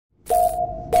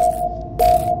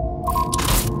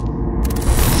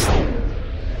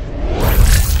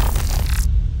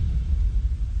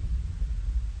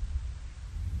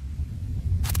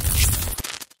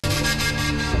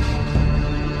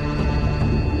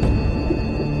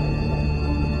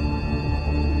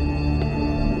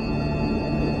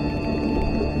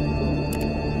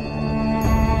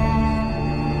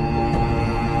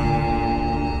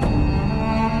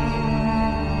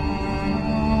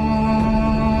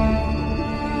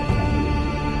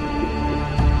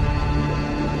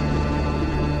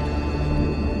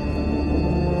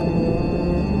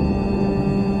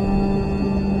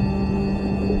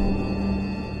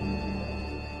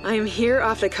here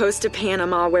off the coast of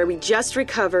Panama, where we just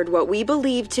recovered what we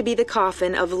believe to be the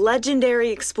coffin of legendary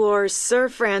explorer Sir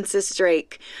Francis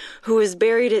Drake, who was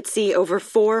buried at sea over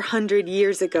 400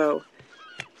 years ago.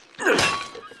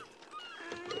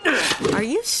 Are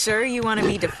you sure you want to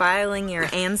be defiling your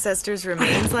ancestors'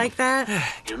 remains like that?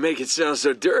 You make it sound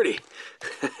so dirty.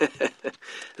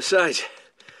 Besides,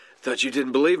 thought you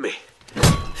didn't believe me.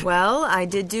 Well, I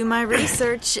did do my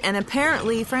research, and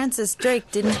apparently Francis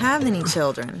Drake didn't have any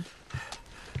children.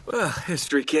 Well,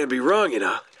 history can't be wrong, you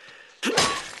know.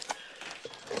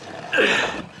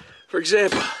 For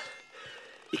example,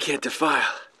 you can't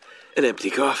defile an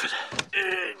empty coffin.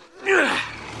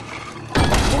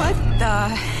 What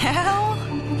the hell?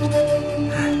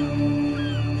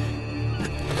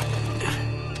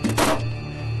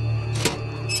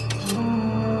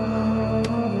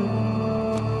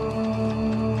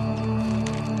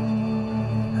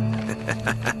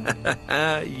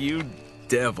 You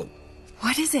devil.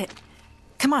 What is it?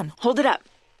 Come on, hold it up.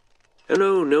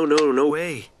 No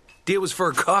way. Deal was for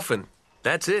a coffin.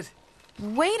 That's it.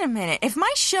 Wait a minute. If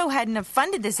my show hadn't have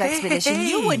funded this expedition,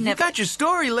 you wouldn't have... You got your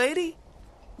story, lady.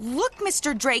 Look,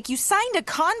 Mr. Drake, you signed a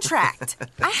contract.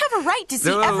 I have a right to see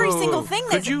every single thing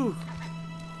that... Could you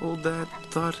hold that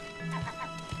thought?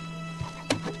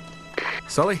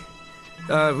 Sully,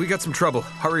 we got some trouble.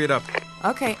 Hurry it up.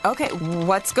 Okay.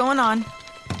 What's going on?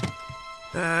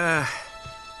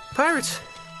 Pirates.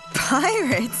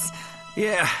 Pirates?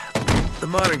 Yeah, the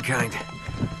modern kind.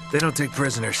 They don't take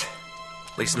prisoners.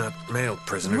 At least not male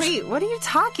prisoners. Wait, what are you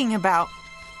talking about?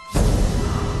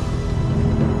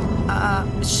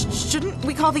 Shouldn't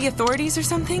we call the authorities or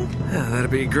something? Yeah,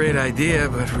 that'd be a great idea,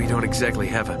 but we don't exactly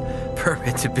have a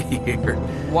permit to be here.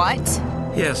 What?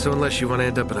 Yeah, so unless you want to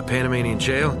end up in a Panamanian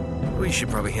jail, we should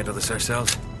probably handle this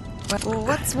ourselves. Well,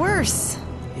 what's worse?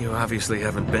 You obviously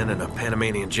haven't been in a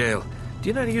Panamanian jail. Do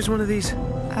you know how to use one of these?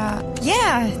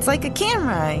 Yeah, it's like a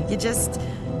camera. You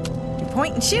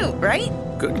point and shoot, right?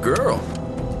 Good girl.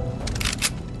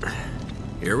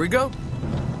 Here we go.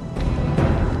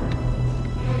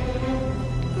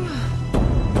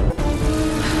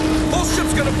 Whole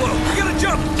ship's gonna blow. We gotta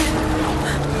jump.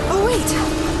 Oh, wait.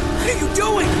 What are you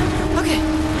doing? Okay.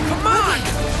 Come on.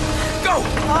 Go.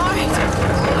 All right.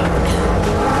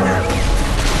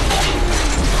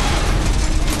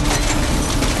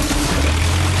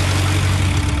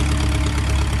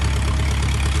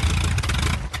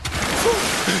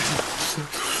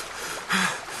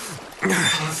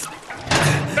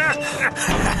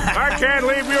 I can't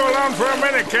leave you alone for a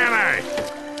minute, can I?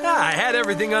 I had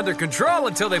everything under control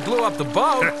until they blew up the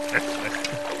boat.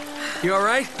 You all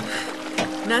right?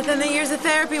 Nothing that years of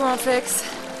therapy won't fix.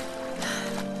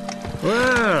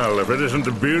 Well, if it isn't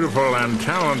the beautiful and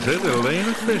talented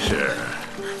Elena Fisher.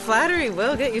 Flattery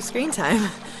will get you screen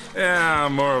time. Yeah,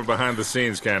 I'm more of a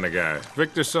behind-the-scenes kind of guy.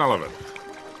 Victor Sullivan.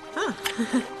 Huh.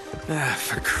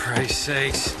 For Christ's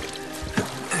sakes.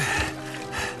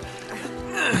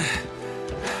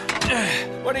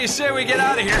 What do you say we get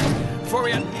out of here before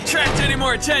we attract any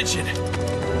more attention?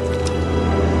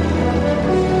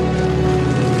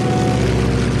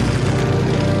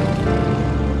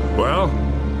 Well?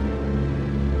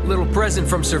 Little present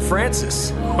from Sir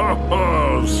Francis.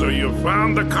 Oh, so you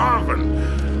found the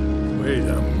coffin. Wait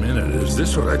a minute, is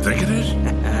this what I think it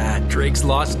is? Drake's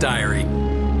lost diary.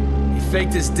 He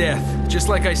faked his death, just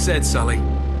like I said, Sully.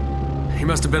 He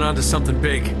must have been onto something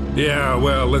big. Yeah,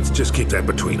 well, let's just keep that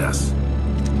between us.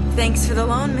 Thanks for the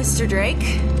loan, Mr.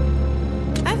 Drake.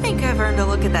 I think I've earned a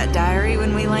look at that diary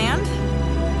when we land.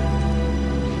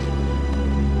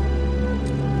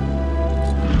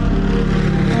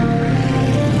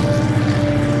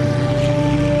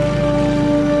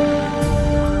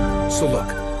 So look,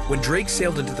 when Drake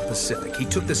sailed into the Pacific, he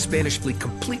took the Spanish fleet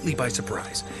completely by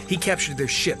surprise. He captured their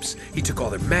ships, he took all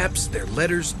their maps, their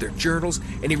letters, their journals,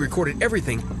 and he recorded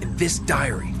everything in this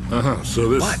diary. So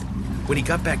this... But when he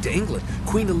got back to England,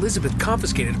 Queen Elizabeth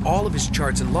confiscated all of his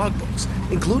charts and logbooks,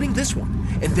 including this one,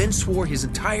 and then swore his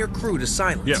entire crew to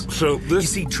silence. Yeah, so this... You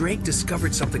see, Drake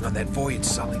discovered something on that voyage,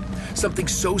 Sully. Something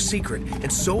so secret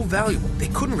and so valuable, they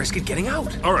couldn't risk it getting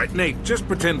out. All right, Nate, just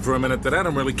pretend for a minute that I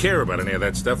don't really care about any of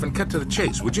that stuff and cut to the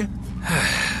chase, would you?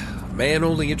 Man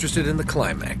only interested in the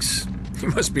climax. He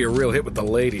must be a real hit with the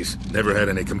ladies. Never had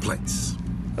any complaints.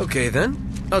 Okay, then.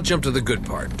 I'll jump to the good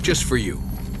part, just for you.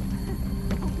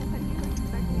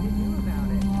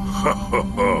 Ho, ho,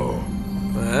 ho.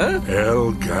 Huh?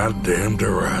 El goddamn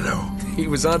Dorado. He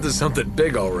was onto something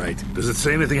big, all right. Does it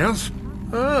say anything else?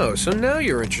 Oh, so now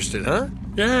you're interested, huh?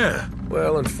 Yeah.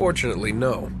 Well, unfortunately,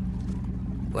 no.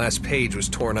 Last page was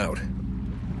torn out.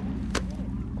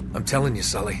 I'm telling you,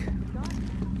 Sully.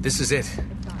 This is it.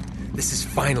 This is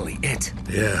finally it.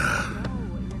 Yeah.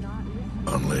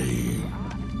 Only...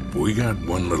 we got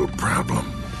one little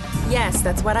problem. Yes,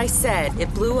 that's what I said.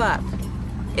 It blew up.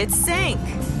 It sank.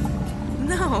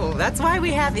 No, that's why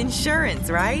we have insurance,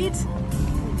 right?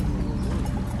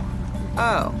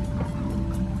 Oh.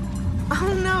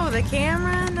 Oh no, the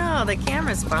camera? No, the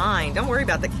camera's fine. Don't worry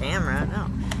about the camera, no.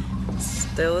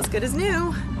 Still as good as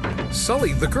new.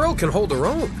 Sully, the girl can hold her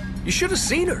own. You should have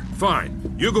seen her.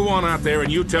 Fine. You go on out there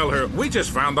and you tell her, we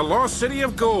just found the lost city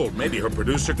of gold. Maybe her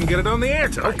producer can get it on the air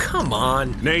tonight. Oh, come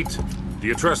on. Nate, do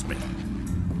you trust me?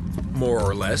 More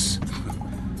or less.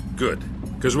 Good.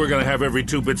 Because we're gonna have every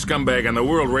two-bit scumbag in the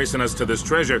world racing us to this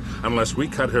treasure unless we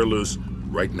cut her loose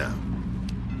right now.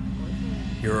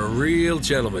 You're a real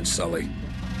gentleman, Sully.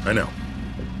 I know.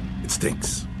 It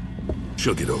stinks.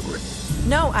 She'll get over it.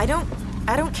 No, I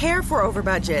don't care for over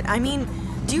budget. I mean,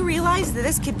 do you realize that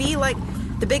this could be like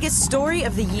the biggest story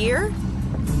of the year?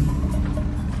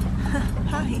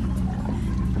 Hi.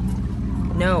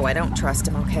 No, I don't trust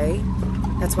him, okay?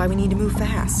 That's why we need to move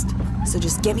fast. So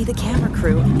just get me the camera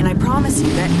crew, and I promise you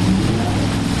that...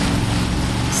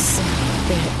 Son of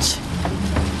a bitch.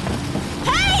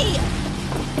 Hey!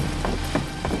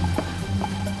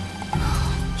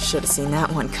 Should have seen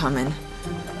that one coming.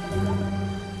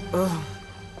 Ugh.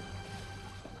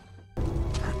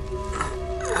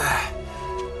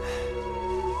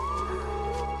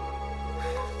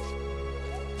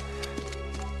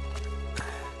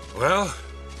 Well?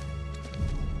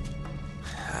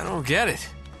 I don't get it.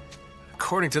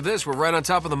 According to this, we're right on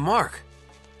top of the mark.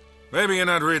 Maybe you're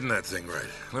not reading that thing right.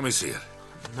 Let me see it.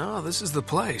 No, this is the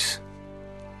place.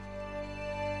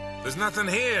 There's nothing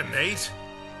here, Nate.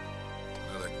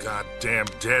 Another goddamn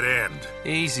dead end.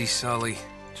 Easy, Sully.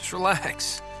 Just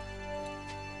relax.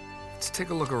 Let's take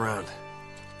a look around.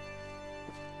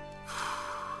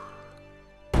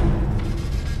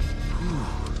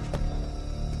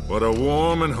 What a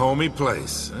warm and homey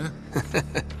place, huh?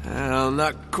 Well,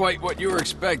 not quite what you were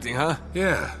expecting, huh?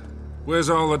 Yeah. Where's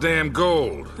all the damn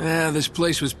gold? Yeah, this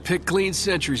place was picked clean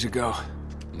centuries ago.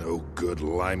 No good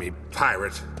limey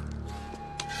pirate.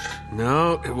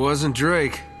 No, it wasn't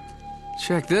Drake.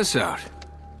 Check this out.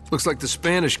 Looks like the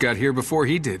Spanish got here before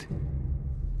he did.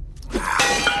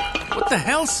 What the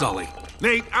hell, Sully?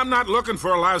 Nate, I'm not looking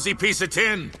for a lousy piece of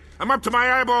tin. I'm up to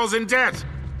my eyeballs in debt.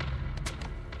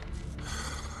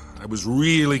 I was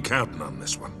really counting on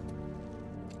this one.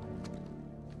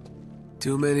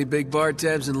 Too many big bar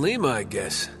tabs in Lima, I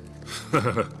guess.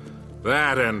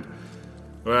 That and,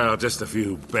 well, just a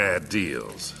few bad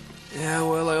deals. Yeah,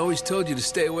 well, I always told you to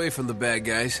stay away from the bad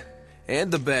guys.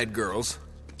 And the bad girls.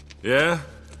 Yeah?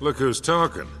 Look who's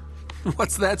talking.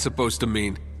 What's that supposed to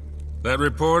mean? That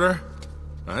reporter?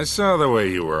 I saw the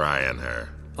way you were eyeing her.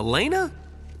 Elena?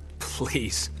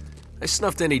 Please. I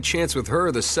snuffed any chance with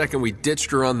her the second we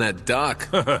ditched her on that dock.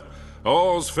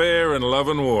 All's fair in love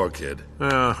and war, kid.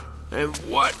 And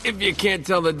what if you can't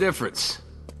tell the difference?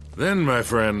 Then, my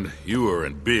friend, you are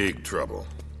in big trouble.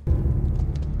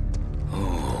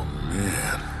 Oh,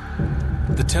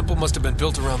 man. The temple must have been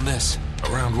built around this.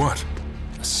 Around what?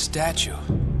 A statue.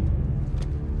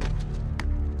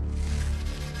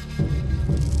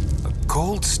 A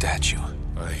gold statue.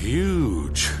 A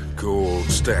huge gold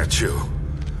statue.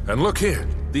 And look here,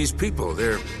 these people,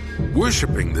 they're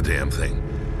worshipping the damn thing.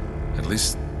 At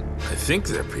least, I think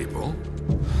they're people.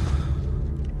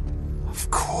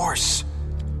 Of course.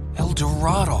 El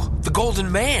Dorado, the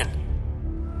Golden Man.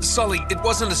 Sully, it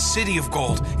wasn't a city of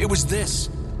gold. It was this.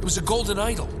 It was a golden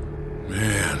idol.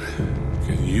 Man,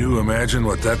 can you imagine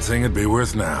what that thing would be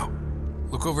worth now?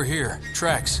 Look over here.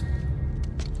 Tracks.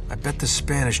 I bet the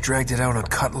Spanish dragged it out on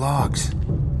cut logs.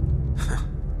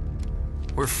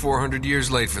 We're 400 years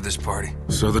late for this party.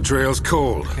 So the trail's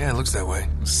cold. Yeah, it looks that way.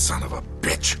 Son of a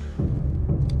bitch.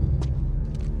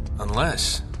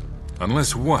 Unless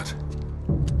Unless what?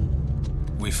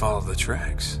 we follow the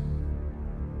tracks.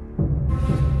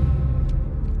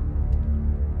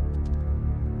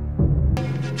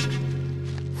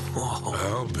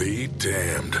 I'll be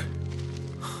damned.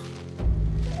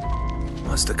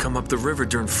 Must have come up the river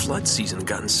during flood season and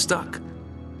gotten stuck.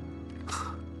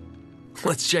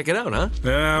 Let's check it out, huh?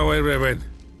 Now, wait.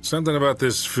 Something about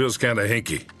this feels kind of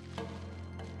hinky.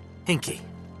 Hinky.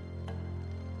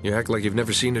 You act like you've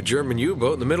never seen a German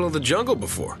U-boat in the middle of the jungle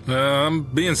before. I'm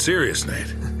being serious,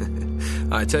 Nate.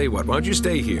 I tell you what, why don't you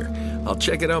stay here? I'll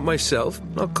check it out myself.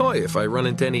 I'll call you if I run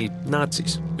into any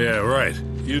Nazis. Yeah, right.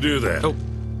 You do that. Oh,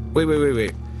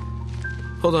 wait.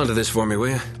 Hold on to this for me, will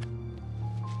you?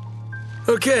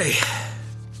 Okay.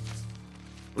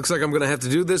 Looks like I'm gonna have to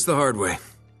do this the hard way.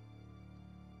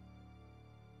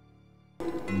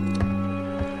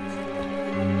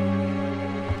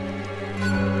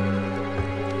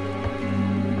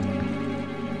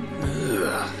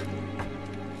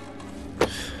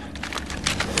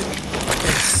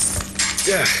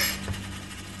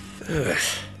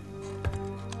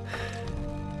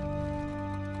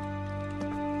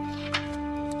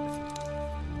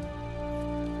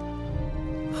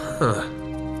 Huh.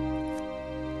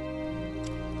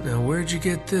 Now, where'd you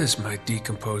get this, my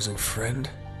decomposing friend?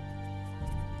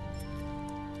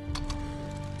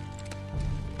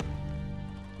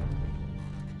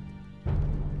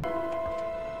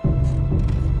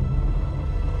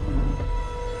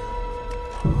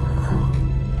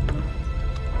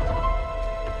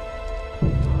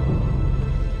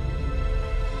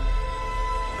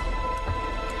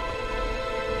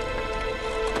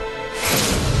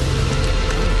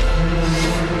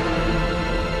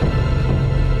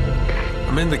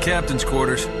 I'm in the captain's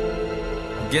quarters.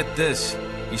 Get this,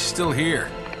 he's still here.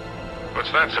 What's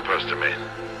that supposed to mean?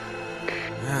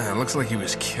 Yeah, it looks like he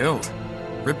was killed.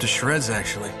 Ripped to shreds,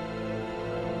 actually.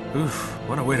 Oof,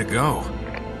 what a way to go.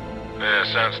 Yeah,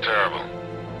 sounds terrible.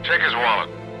 Check his wallet.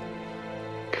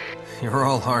 You're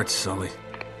all heart, Sully.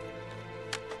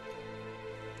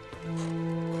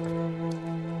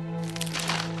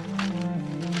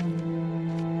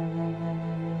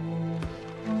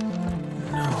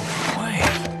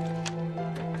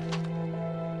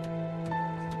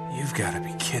 You've got to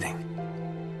be kidding.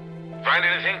 Find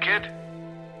anything, kid?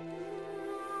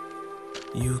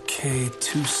 UK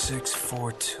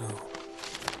 2642.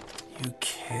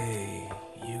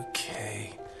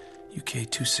 UK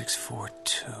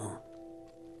 2642.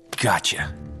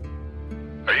 Gotcha.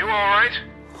 Are you alright?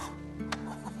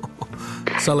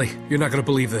 Sully, you're not gonna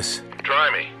believe this.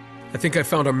 Try me. I think I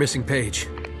found our missing page.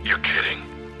 You're kidding.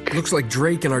 Looks like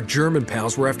Drake and our German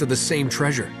pals were after the same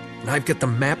treasure. And I've got the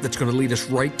map that's gonna lead us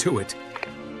right to it.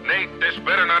 Nate, this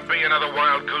better not be another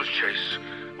wild goose chase.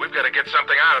 We've got to get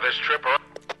something out of this trip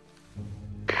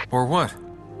Or what?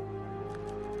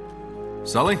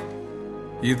 Sully?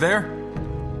 You there?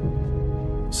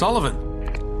 Sullivan?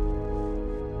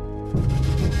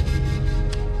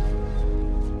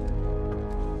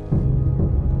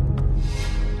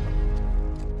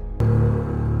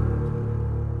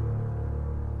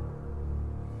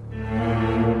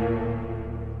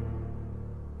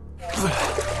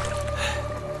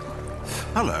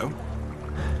 Hello.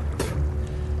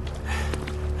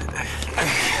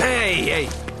 Hey!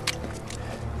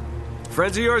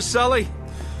 Friends of yours, Sully?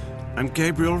 I'm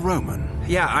Gabriel Roman.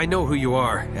 Yeah, I know who you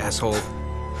are, asshole.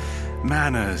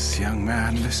 Manners, young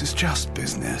man. This is just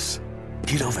business.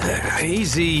 Get over there.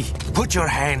 Easy. Put your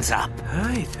hands up.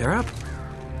 Hi, they're up.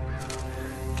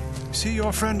 See,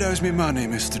 your friend owes me money,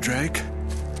 Mr. Drake.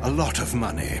 A lot of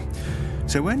money.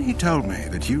 So when he told me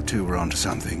that you two were onto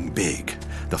something big,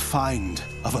 the find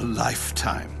of a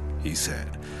lifetime, he said,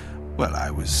 well, I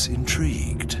was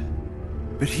intrigued.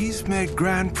 But he's made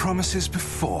grand promises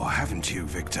before, haven't you,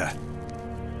 Victor?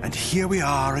 And here we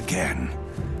are again.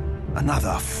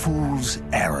 Another fool's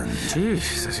errand.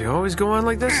 Jeez, does he always go on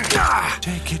like this?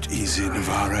 Take it easy,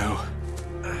 Navarro.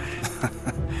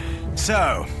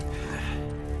 So,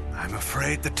 I'm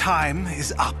afraid the time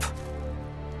is up.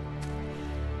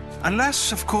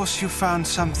 Unless, of course, you found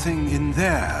something in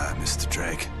there, Mr.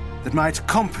 Drake, that might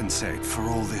compensate for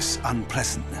all this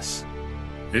unpleasantness.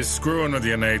 He's screwing with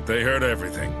you, Nate. They heard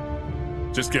everything.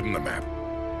 Just give him the map.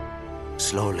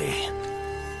 Slowly.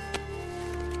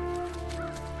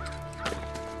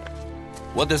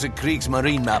 What does a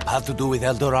Kriegsmarine map have to do with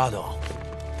El Dorado?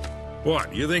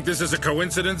 What, you think this is a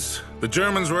coincidence? The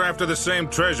Germans were after the same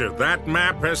treasure. That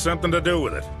map has something to do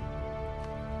with it.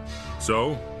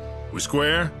 So, we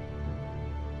square?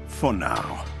 For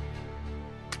now.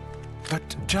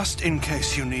 But just in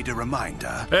case you need a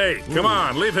reminder... Hey, come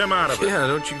on, leave him out of it. Yeah,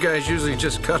 don't you guys usually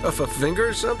just cut off a finger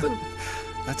or something?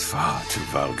 That's far too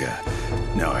vulgar.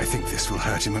 No, I think this will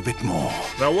hurt him a bit more.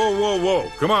 Now, whoa.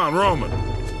 Come on, Roman.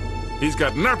 He's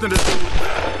got nothing to do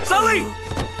with... Sully!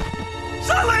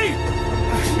 Sully!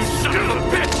 You son of a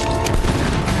bitch!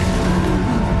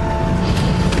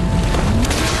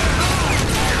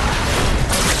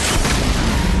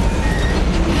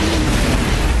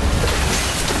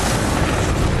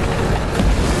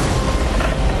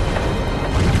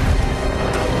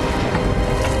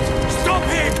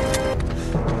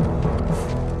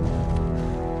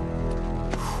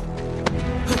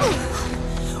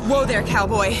 Whoa there,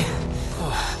 cowboy.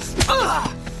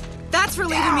 That's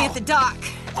relieving me at the dock.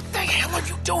 What the hell are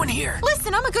you doing here?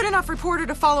 Listen, I'm a good enough reporter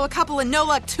to follow a couple of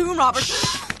no-luck tomb robbers.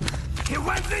 He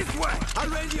went this way. I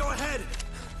radio ahead.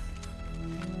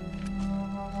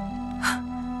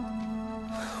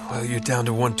 Well, you're down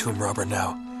to one tomb robber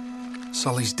now.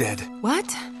 Sully's dead.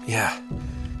 What? Yeah.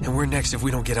 And we're next if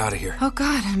we don't get out of here. Oh,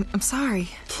 God, I'm sorry.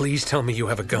 Please tell me you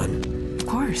have a gun. Of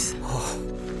course. Oh,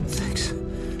 thanks.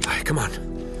 All right, come on.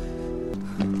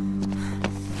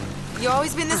 You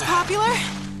always been this popular?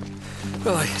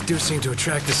 Well, I do seem to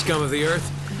attract the scum of the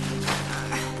earth.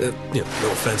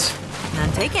 No offense.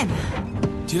 None taken.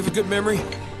 Do you have a good memory?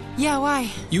 Yeah, why?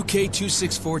 UK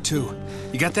 2642.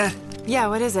 You got that? Yeah,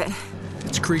 what is it?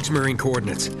 It's Kriegsmarine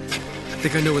coordinates. I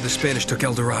think I know where the Spanish took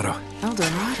El Dorado. El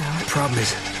Dorado? Problem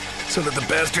is, some of the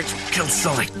bastards killed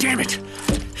Sully. Damn it!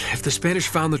 If the Spanish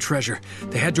found the treasure,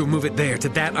 they had to move it there, to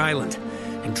that island.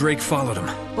 And Drake followed them.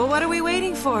 Well, what are we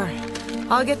waiting for?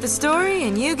 I'll get the story,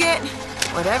 and you get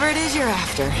whatever it is you're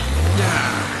after.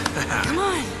 Come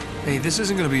on. Hey, this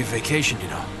isn't gonna be a vacation, you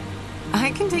know.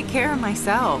 I can take care of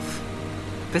myself.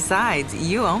 Besides,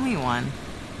 you owe me one.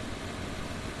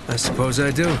 I suppose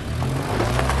I do.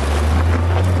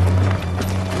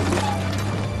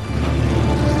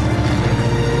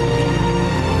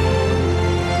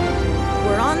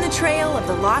 We're on the trail of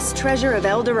the lost treasure of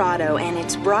El Dorado, and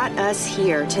it's brought us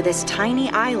here to this tiny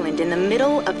island in the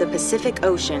middle of the Pacific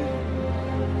Ocean.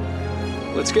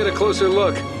 Let's get a closer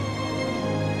look.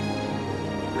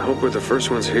 I hope we're the first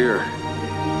ones here.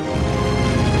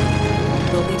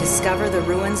 Will we discover the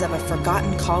ruins of a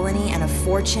forgotten colony and a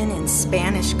fortune in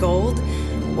Spanish gold?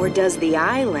 Or does the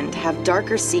island have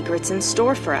darker secrets in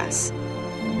store for us?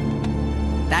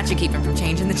 That should keep him from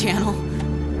changing the channel.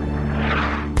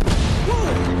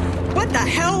 Whoa! What the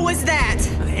hell was that?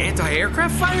 An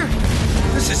anti-aircraft fire?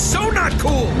 This is so not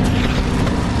cool!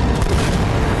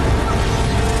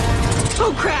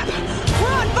 Oh crap!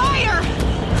 We're on fire!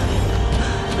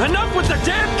 Enough with the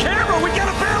damn camera! We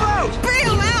gotta bail out!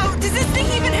 Bail out? Does this thing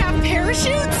even have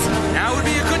parachutes? Now would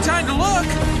be a good time to look!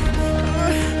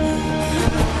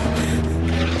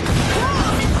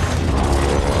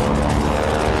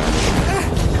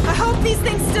 I hope these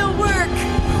things still work.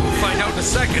 We'll find out in a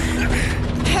second.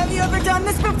 Have you ever done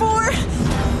this before?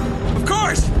 Of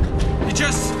course! You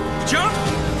just jump,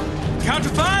 count to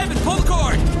 5, and pull the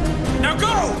cord. Now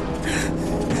go!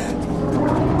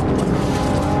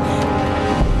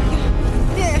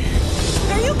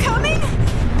 Are you coming?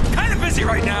 Kind of busy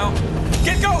right now.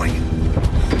 Get going!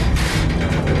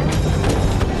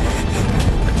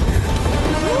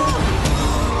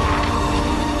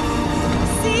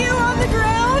 See you on the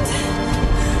ground?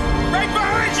 Right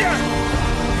behind you!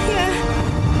 Yeah.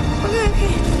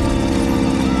 Okay.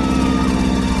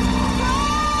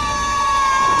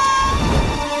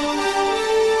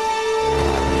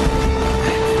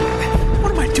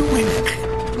 What am I doing?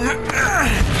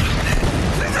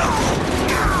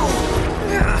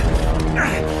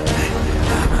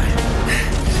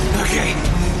 Okay,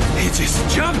 you just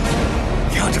jump,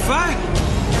 count to 5,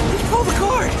 and pull the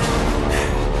cord.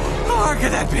 How hard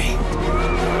could that be?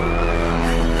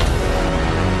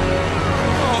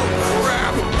 Oh,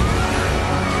 crap!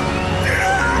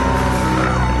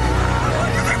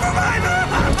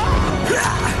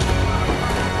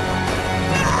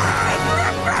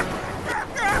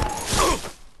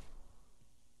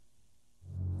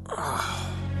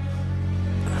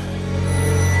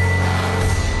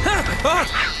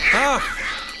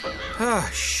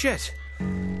 Shit.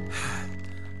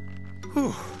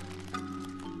 Whew.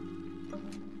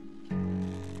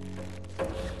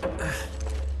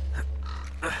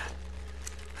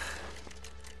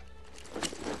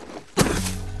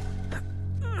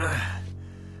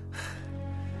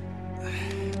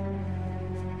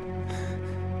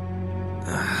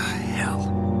 Hell.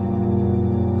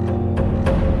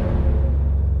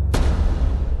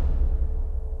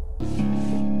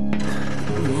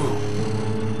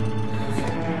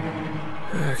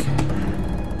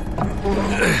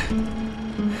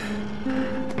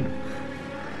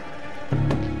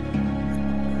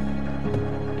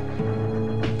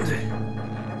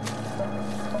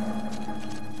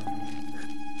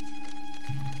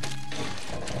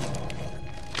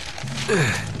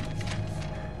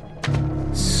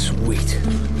 Sweet.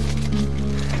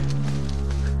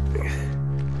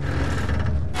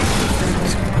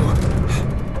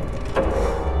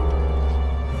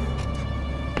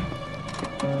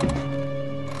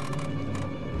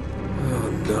 Oh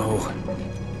no.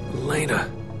 Elena.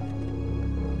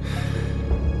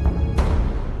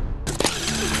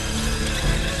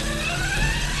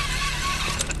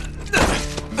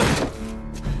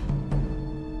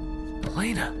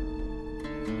 Elena?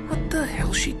 What the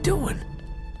hell's she doing?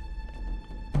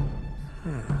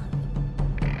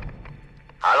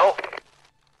 Hello?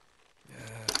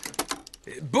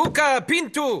 Buka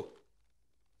Pintu!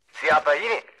 Siapa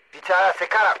ini? Bicara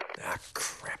sekarang. Ah,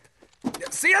 crap.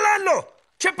 Sialano!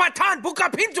 Cepatan, buka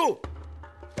pintu!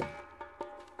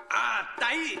 Ah,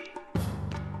 tai!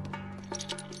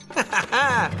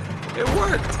 It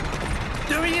worked!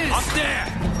 There he is! Up there!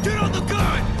 Get on the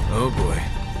gun! Oh boy.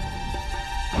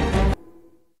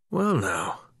 Well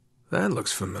now, that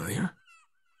looks familiar.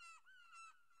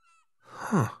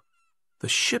 Huh. The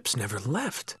ships never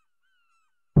left.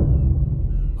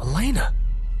 Elena.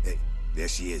 Hey, there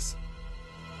she is.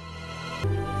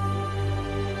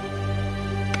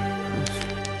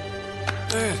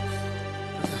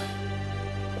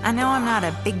 I know I'm not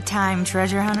a big-time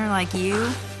treasure hunter like you,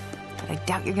 but I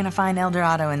doubt you're gonna find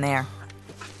Eldorado in there.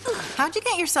 How'd you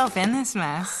get yourself in this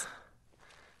mess?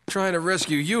 Trying to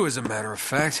rescue you, as a matter of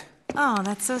fact. Oh,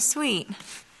 that's so sweet.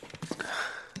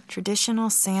 Traditional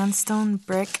sandstone,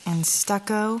 brick, and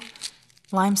stucco.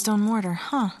 Limestone mortar,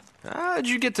 huh? How'd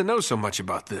you get to know so much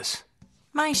about this?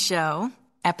 My show,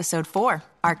 Episode 4,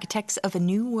 Architects of a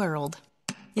New World.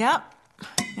 Yep,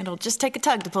 it'll just take a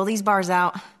tug to pull these bars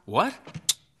out. What?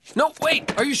 No,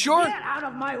 wait, are you sure? Get out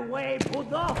of my way,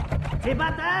 puto!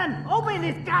 Tibatan, open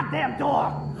this goddamn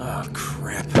door! Oh,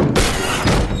 crap.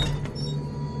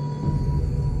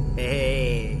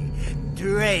 Hey,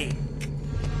 Drake.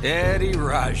 Eddie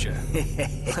Raja.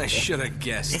 I should have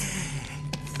guessed.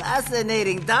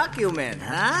 Fascinating document,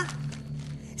 huh?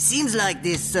 Seems like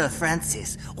this Sir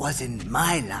Francis was in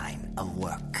my line of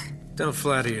work. Don't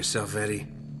flatter yourself, Eddie.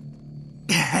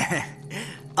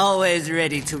 Always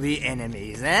ready to be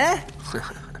enemies, eh?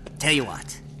 Tell you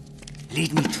what,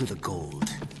 lead me to the gold,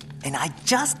 and I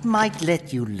just might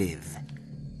let you live.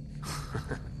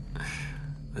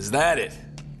 Is that it?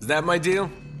 Is that my deal?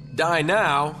 Die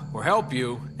now, or help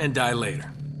you, and die later.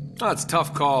 Oh, it's a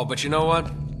tough call, but you know what?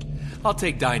 I'll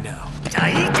take die now.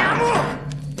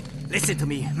 Listen to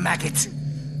me, maggot.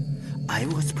 I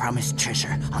was promised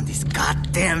treasure on this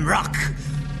goddamn rock.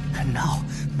 And now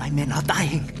my men are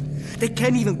dying. They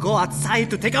can't even go outside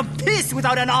to take a piss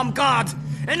without an armed guard.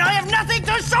 And I have nothing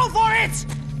to show for it!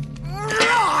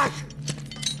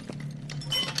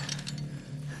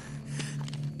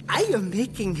 I am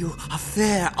making you a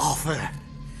fair offer.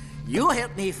 You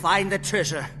help me find the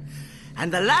treasure,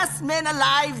 and the last man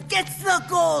alive gets the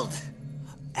gold.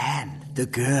 And the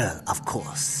girl, of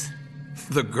course.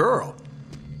 The girl?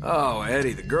 Oh,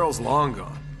 Eddie, the girl's long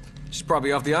gone. She's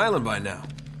probably off the island by now.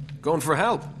 Going for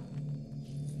help.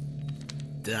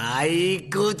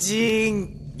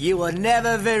 Daikujin, you were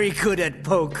never very good at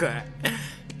poker.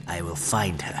 I will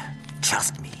find her.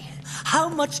 Trust me. How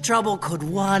much trouble could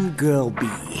one girl be?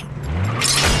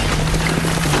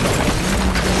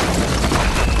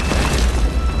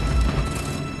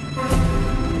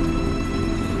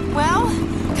 Well,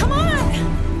 come on!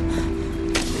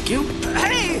 Thank you.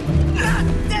 Hey!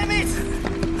 Damn it!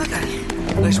 Okay,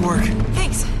 Nice work.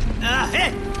 thanks.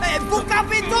 Hey! Buka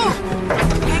pintu!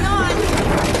 Hang on.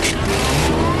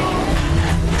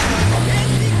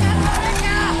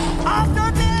 After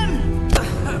them!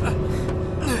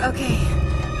 Okay,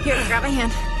 here, grab my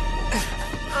hand.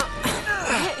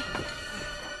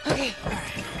 Okay.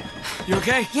 You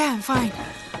okay? Yeah, I'm fine.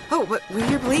 Oh, but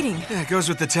you're bleeding. Yeah, it goes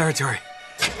with the territory.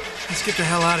 Let's get the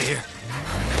hell out of here.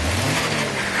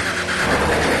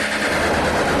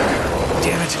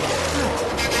 Damn it.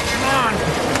 Come on.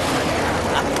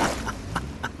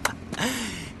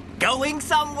 Going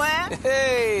somewhere?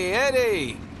 Hey,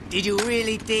 Eddie. Did you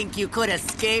really think you could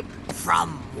escape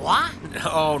from what?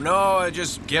 Oh, no,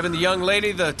 just giving the young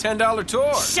lady the $10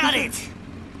 tour. Shut it!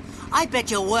 I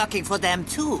bet you're working for them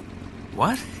too.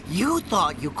 What? You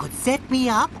thought you could set me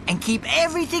up and keep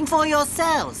everything for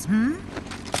yourselves, hmm?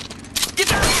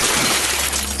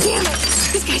 Damn it!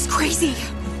 This guy's crazy.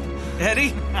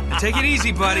 Eddie, take it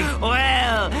easy, buddy.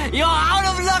 Well, you're out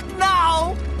of luck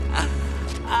now!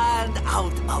 And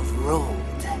out of road.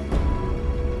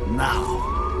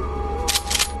 Now,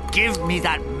 give me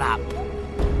that map.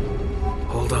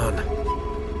 Hold on.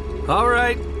 All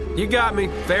right, you got me,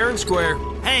 fair and square.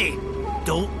 Hey,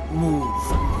 don't move.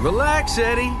 Relax,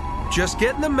 Eddie. Just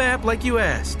getting the map like you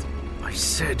asked. I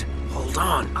said, hold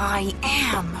on. I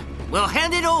am. Well,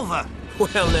 hand it over.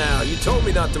 Well, now, you told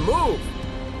me not to move.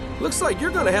 Looks like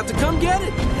you're gonna have to come get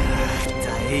it.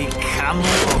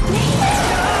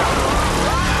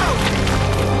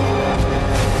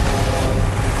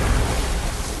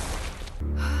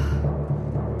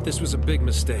 This was a big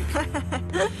mistake.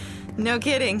 No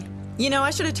kidding. You know, I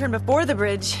should have turned before the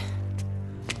bridge.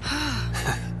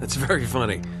 That's very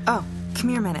funny. Oh, come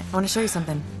here a minute. I want to show you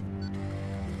something.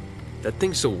 That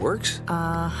thing still works?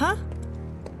 Uh-huh.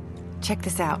 Check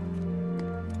this out.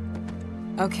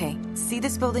 Okay, see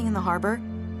this building in the harbor?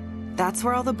 That's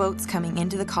where all the boats coming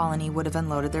into the colony would have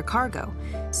unloaded their cargo.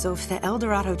 So if the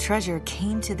Eldorado treasure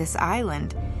came to this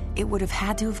island, it would have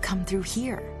had to have come through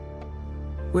here.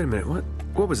 Wait a minute, what?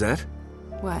 What was that?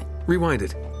 What? Rewind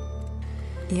it.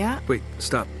 Yeah? Wait,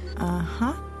 stop.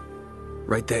 Uh-huh.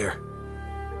 Right there.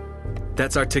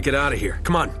 That's our ticket out of here.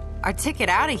 Come on. Our ticket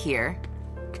out of here?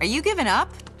 Are you giving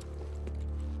up?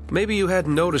 Maybe you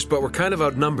hadn't noticed, but we're kind of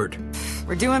outnumbered.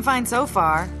 We're doing fine so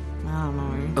far. I don't know.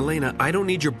 Elena, I don't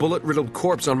need your bullet-riddled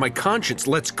corpse on my conscience.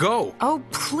 Let's go! Oh,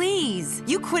 please!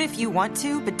 You quit if you want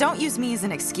to, but don't use me as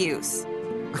an excuse.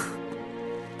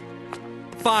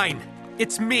 Fine.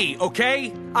 It's me,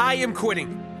 okay? I am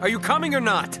quitting. Are you coming or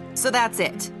not? So that's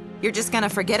it? You're just gonna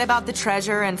forget about the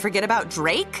treasure and forget about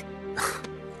Drake?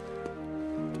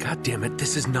 God damn it,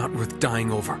 this is not worth dying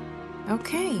over.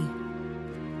 Okay.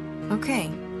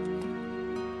 Okay.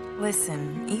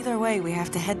 Listen, either way, we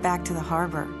have to head back to the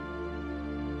harbor.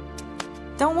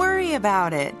 Don't worry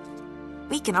about it.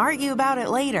 We can argue about it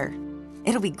later.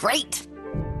 It'll be great.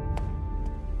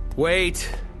 Wait.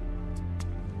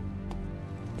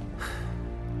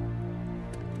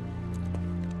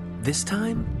 This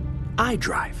time, I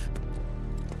drive.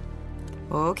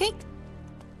 Okay.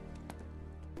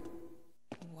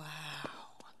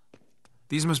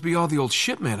 These must be all the old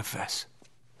ship manifests.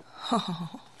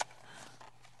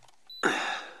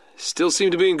 Still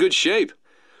seem to be in good shape.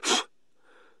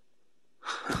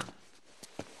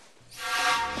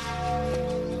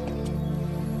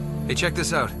 Hey, check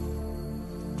this out.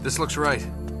 This looks right.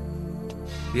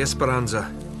 The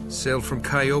Esperanza sailed from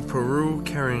Callao, Peru,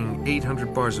 carrying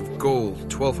 800 bars of gold,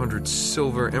 1,200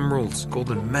 silver emeralds,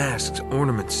 golden masks,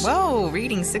 ornaments. Whoa,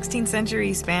 reading 16th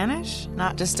century Spanish?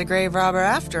 Not just a grave robber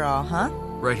after all, huh?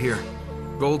 Right here.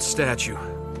 Gold statue.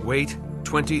 Weight,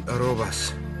 20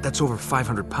 arrobas. That's over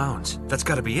 500 pounds. That's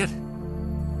gotta be it.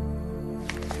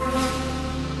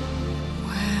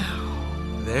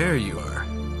 Wow. There you are.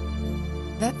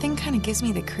 That thing kind of gives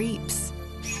me the creeps.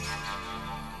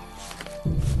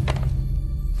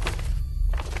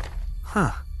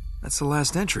 Huh. That's the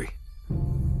last entry.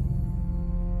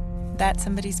 That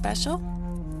somebody special?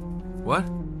 What?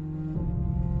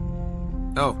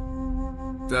 Oh.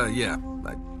 Yeah.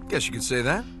 I guess you could say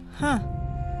that. Huh.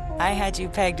 I had you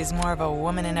pegged as more of a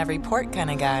woman in every port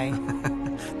kind of guy.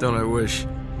 Don't I wish?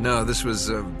 No, this was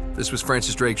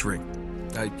Francis Drake's ring.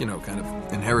 I, kind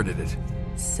of inherited it.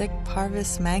 Sic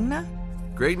parvis magna?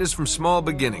 Greatness from small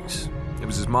beginnings. It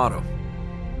was his motto.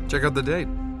 Check out the date.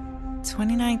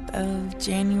 29th of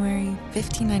January,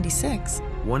 1596.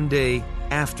 One day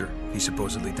after he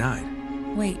supposedly died.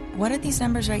 Wait, what are these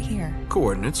numbers right here?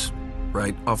 Coordinates.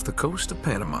 Right off the coast of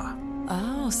Panama.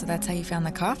 Oh, so that's how you found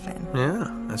the coffin. Yeah,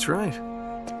 that's right.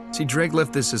 See, Drake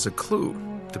left this as a clue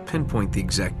to pinpoint the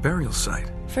exact burial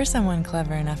site. For someone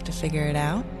clever enough to figure it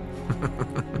out.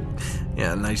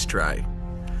 Yeah, nice try.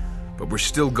 But we're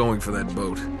still going for that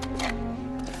boat.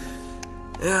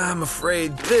 Yeah, I'm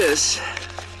afraid this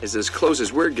is as close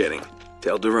as we're getting to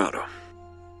El Dorado.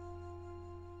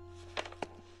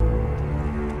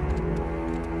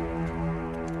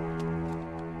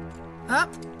 Up.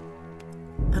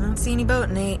 I don't see any boat,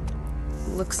 Nate.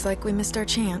 Looks like we missed our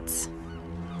chance.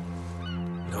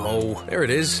 No, there it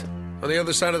is. On the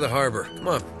other side of the harbor. Come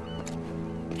on.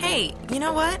 Hey, you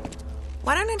know what?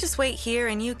 Why don't I just wait here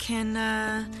and you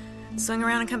can, swing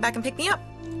around and come back and pick me up?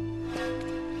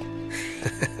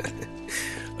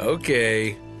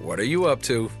 Okay, what are you up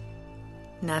to?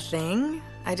 Nothing.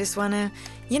 I just want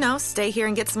to, stay here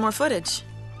and get some more footage.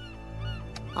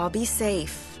 I'll be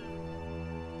safe.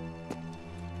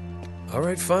 All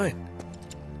right, fine.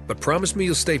 But promise me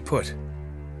you'll stay put.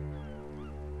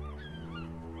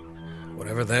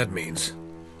 Whatever that means.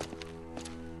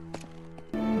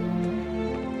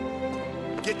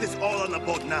 Get this all on the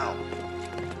boat now.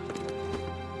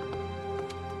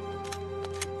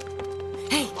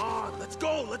 Hey! On, let's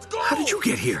go, let's go! How did you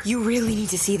get here? You really need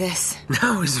to see this.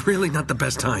 Now is really not the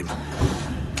best time.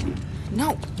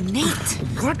 No, Nate!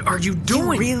 What are you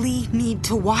doing? You really need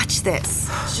to watch this.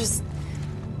 Just...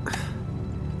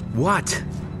 What?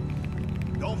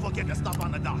 Don't forget to stop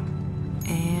on the dock.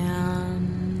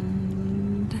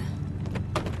 And...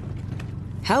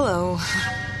 Hello.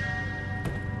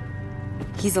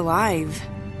 He's alive.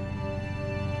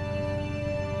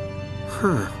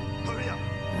 Huh. Hurry up.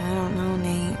 I don't know,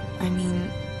 Nate. I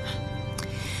mean...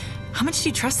 How much do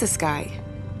you trust this guy?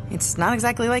 It's not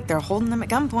exactly like they're holding him at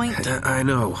gunpoint. I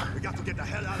know. We got to get the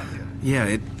hell out of here. Yeah,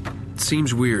 it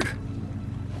seems weird.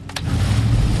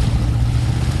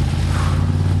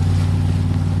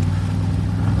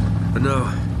 But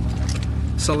no,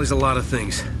 Sully's a lot of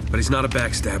things, but he's not a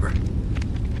backstabber.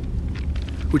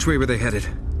 Which way were they headed?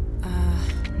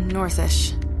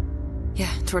 Northish.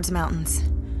 Yeah, towards the mountains.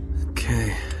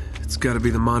 Okay, it's gotta be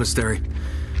the monastery.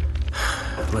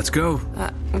 Let's go.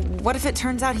 What if it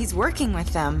turns out he's working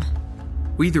with them?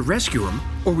 We either rescue him,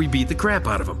 or we beat the crap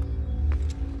out of him.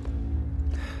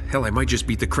 Hell, I might just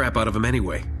beat the crap out of him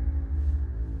anyway.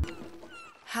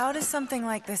 How does something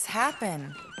like this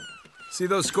happen? See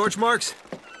those scorch marks?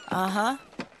 Uh-huh.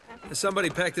 Somebody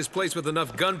packed this place with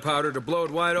enough gunpowder to blow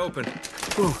it wide open.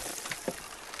 Ooh.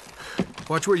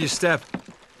 Watch where you step.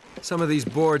 Some of these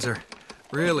boards are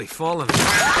really falling.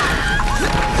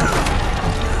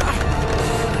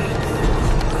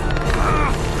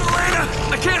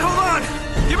 I can't hold on!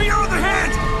 Give me your other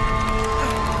hand!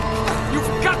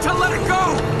 You've got to let it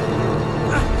go!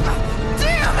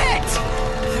 Damn it!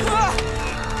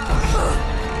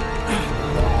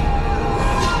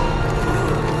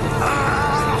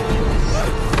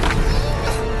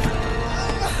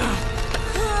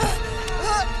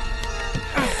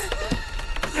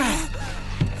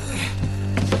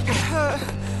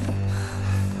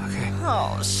 Okay.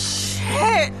 Oh,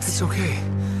 shit! It's okay.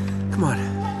 Come on.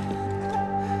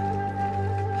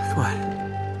 Come on.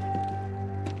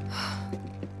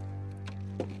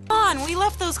 Come on, we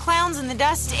left those clowns in the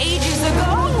dust ages ago.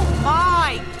 Oh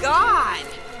my god!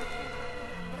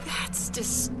 That's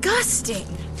disgusting.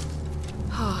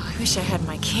 Oh, I wish I had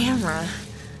my camera.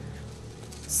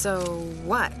 So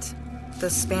what? The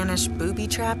Spanish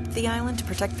booby-trapped the island to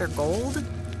protect their gold?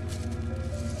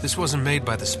 This wasn't made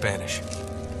by the Spanish.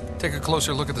 Take a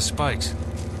closer look at the spikes.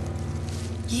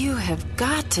 You have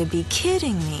got to be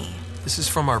kidding me. This is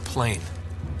from our plane.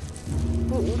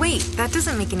 Wait, that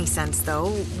doesn't make any sense, though.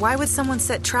 Why would someone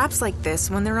set traps like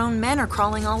this when their own men are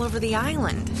crawling all over the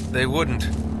island? They wouldn't.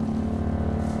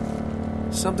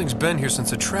 Something's been here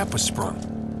since the trap was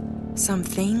sprung.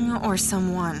 Something or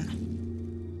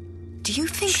someone? Do you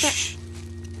think Shh.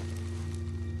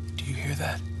 Do you hear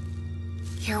that?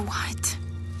 Hear what?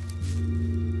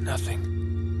 Nothing.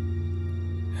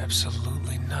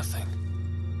 Absolutely nothing.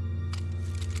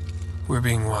 We're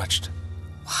being watched.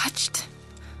 Watched?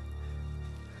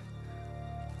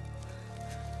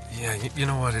 Yeah, you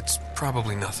know what? It's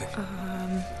probably nothing.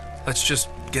 Let's just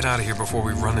get out of here before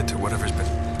we run into whatever's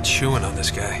been chewing on this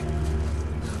guy.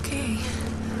 Okay.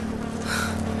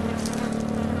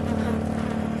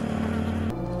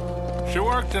 She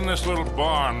worked in this little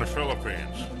bar in the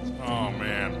Philippines. Oh,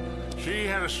 man. She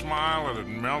had a smile that'd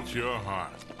melt your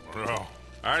heart. Bro,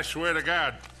 I swear to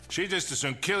God, she'd just as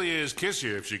soon kill you as kiss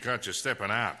you if she caught you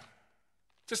stepping out.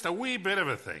 Just a wee bit of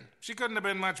a thing. She couldn't have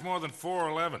been much more than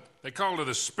 4'11". They called her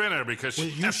the spinner because she... Will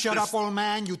you shut up, old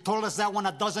man? You told us that one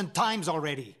a dozen times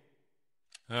already.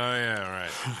 Oh, yeah,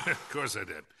 right. Of course I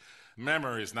did.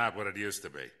 Memory's not what it used to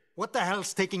be. What the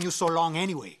hell's taking you so long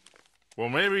anyway? Well,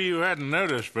 maybe you hadn't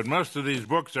noticed, but most of these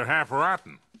books are half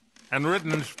rotten and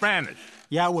written in Spanish.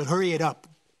 Yeah, well, hurry it up.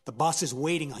 The boss is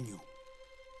waiting on you.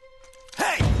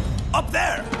 Hey! Up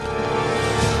there!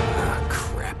 Ah,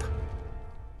 crap.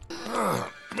 Oh,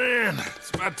 man, it's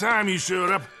about time you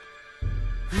showed up.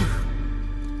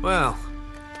 Well,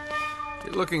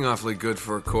 you're looking awfully good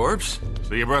for a corpse.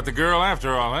 So you brought the girl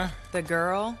after all, huh? The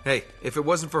girl? Hey, if it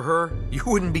wasn't for her, you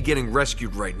wouldn't be getting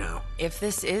rescued right now. If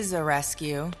this is a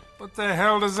rescue. What the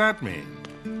hell does that mean?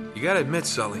 You gotta admit,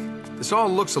 Sully, this all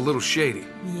looks a little shady.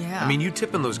 Yeah. I mean, you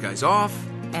tipping those guys off.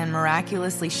 And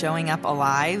miraculously showing up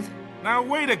alive? Now,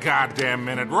 wait a goddamn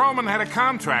minute. Roman had a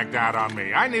contract out on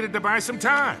me. I needed to buy some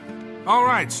time. All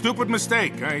right, stupid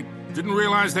mistake. I didn't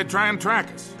realize they'd try and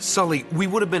track us. Sully, we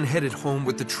would have been headed home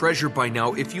with the treasure by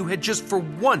now if you had just for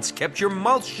once kept your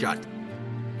mouth shut.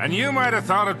 And you might have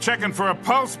thought of checking for a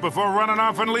pulse before running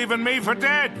off and leaving me for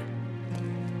dead.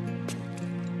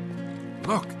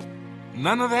 Look,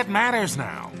 none of that matters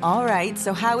now. All right,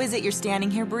 so how is it you're standing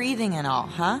here breathing and all,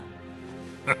 huh?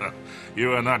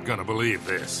 You are not gonna believe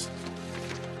this.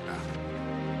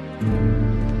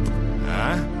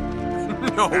 Huh?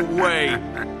 No way.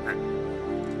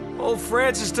 Old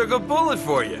Francis took a bullet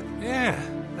for you. Yeah.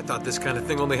 I thought this kind of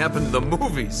thing only happened in the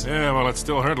movies. Yeah, well, it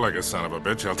still hurt like a son of a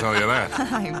bitch, I'll tell you that.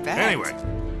 I bet. Anyway,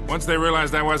 once they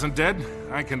realized I wasn't dead,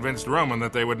 I convinced Roman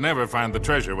that they would never find the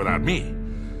treasure without me.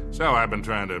 So I've been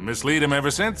trying to mislead him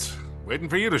ever since, waiting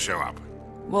for you to show up.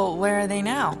 Well, where are they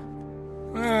now?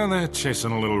 Well, they're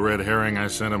chasing a little red herring I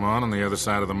sent him on the other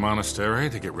side of the monastery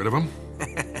to get rid of him.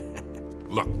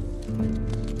 Look,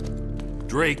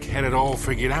 Drake had it all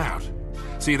figured out.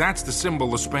 See, that's the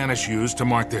symbol the Spanish used to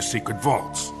mark their secret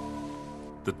vaults.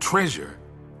 The treasure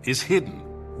is hidden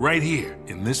right here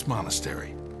in this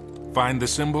monastery. Find the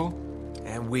symbol,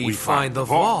 and we find the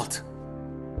vault.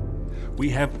 We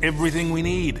have everything we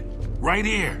need, right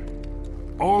here.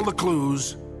 All the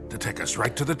clues to take us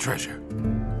right to the treasure.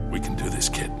 We can do this,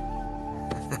 kid.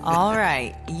 All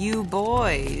right, you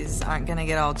boys aren't gonna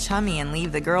get all chummy and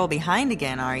leave the girl behind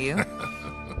again, are you?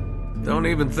 Don't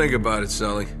even think about it,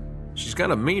 Sully. She's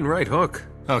got a mean right hook.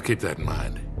 I'll keep that in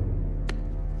mind.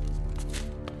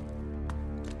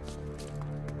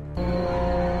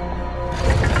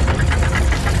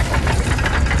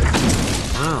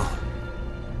 Well,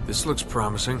 This looks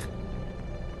promising.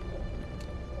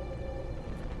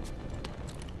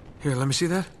 Here, let me see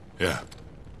that. Yeah.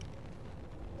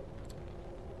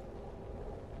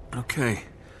 Okay.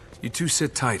 You two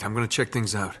sit tight. I'm gonna check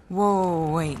things out.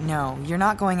 Whoa, wait, no. You're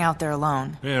not going out there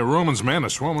alone. Yeah, Roman's men are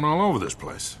swarming all over this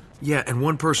place. Yeah, and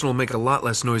one person will make a lot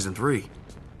less noise than three.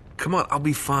 Come on, I'll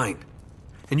be fine.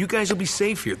 And you guys will be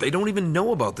safe here. They don't even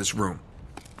know about this room.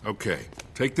 Okay,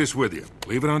 take this with you.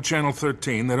 Leave it on channel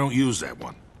 13. They don't use that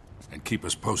one. And keep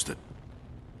us posted.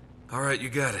 All right, you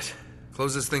got it.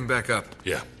 Close this thing back up.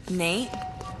 Yeah. Nate?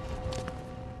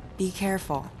 Be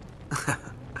careful.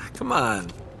 Come on.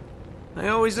 I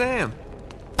always am.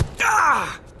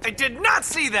 Ah! I did not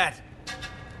see that!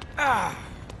 Ah!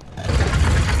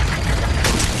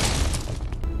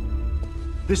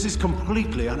 This is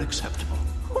completely unacceptable.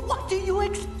 What do you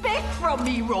expect from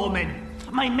me, Roman?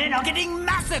 My men are getting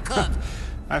massacred!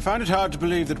 I find it hard to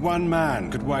believe that one man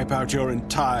could wipe out your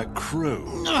entire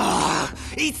crew.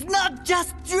 It's not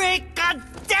just Drake, God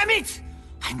damn it!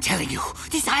 I'm telling you,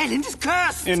 this island is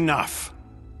cursed! Enough.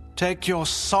 Take your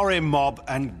sorry mob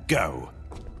and go.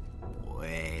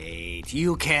 Wait,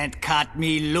 you can't cut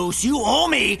me loose. You owe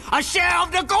me a share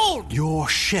of the gold! Your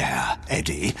share,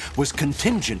 Eddie, was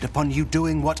contingent upon you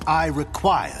doing what I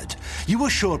required. You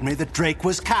assured me that Drake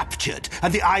was captured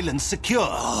and the island secure.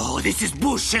 Oh, this is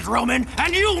bullshit, Roman,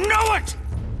 and you know it!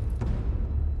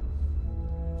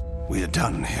 We are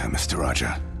done here, Mr.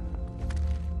 Roger.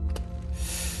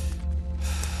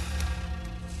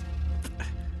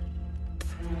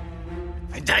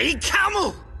 Dai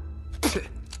camo!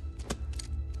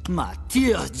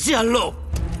 Mattia Giallo!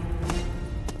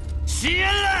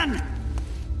 Cielan!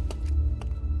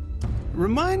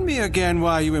 Remind me again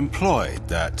why you employed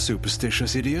that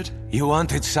superstitious idiot. You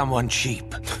wanted someone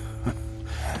cheap.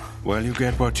 Well, you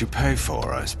get what you pay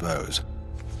for, I suppose.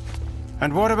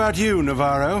 And what about you,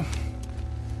 Navarro?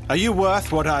 Are you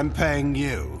worth what I'm paying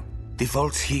you? The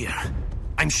vault's here.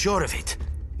 I'm sure of it.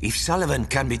 If Sullivan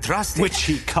can be trusted... Which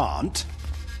he can't.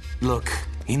 Look,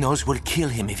 he knows we'll kill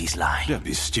him if he's lying. Don't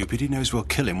be stupid. He knows we'll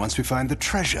kill him once we find the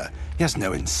treasure. He has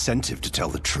no incentive to tell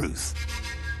the truth.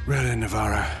 Really,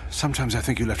 Navarro, sometimes I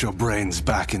think you left your brains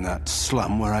back in that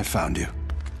slum where I found you.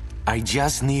 I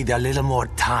just need a little more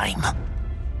time.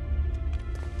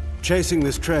 Chasing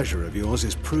this treasure of yours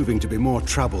is proving to be more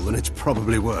trouble than it's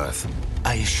probably worth.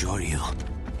 I assure you,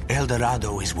 El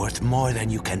Dorado is worth more than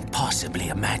you can possibly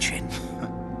imagine.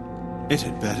 It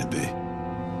had better be.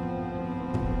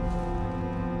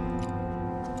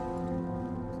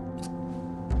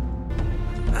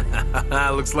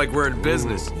 Looks like we're in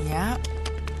business. Yeah.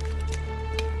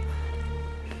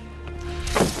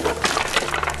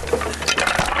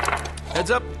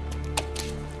 Heads up.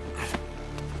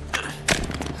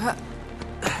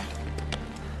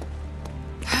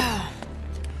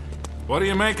 What do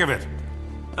you make of it?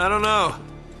 I don't know.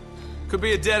 Could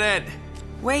be a dead end.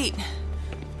 Wait.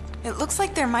 It looks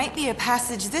like there might be a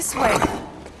passage this way.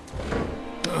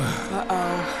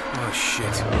 Uh-oh. Oh,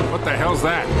 shit. What the hell's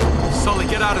that? Sully,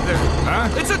 get out of there. Huh?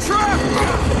 It's a trap!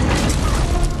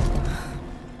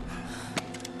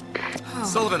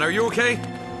 Sullivan, are you okay?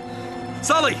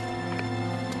 Sully!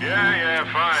 Yeah,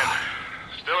 fine.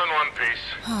 Still in one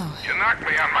piece. You knocked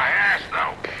me on my ass,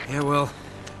 though. Yeah, well,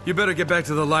 you better get back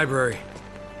to the library.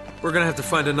 We're gonna have to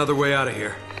find another way out of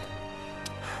here.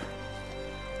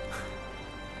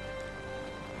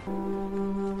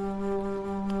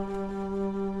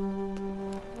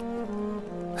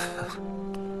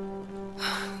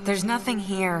 There's nothing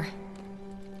here.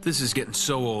 This is getting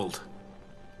so old.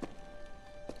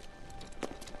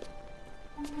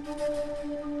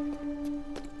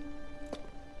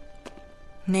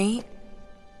 Nate?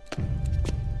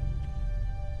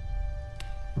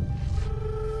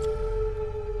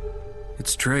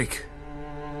 It's Drake.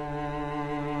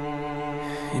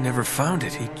 He never found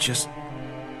it. He just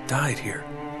died here.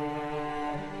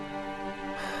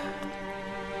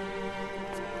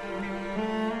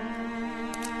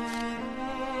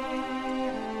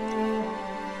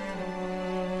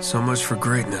 So much for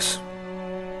greatness.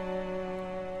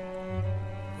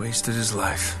 Wasted his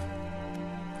life.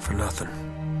 For nothing.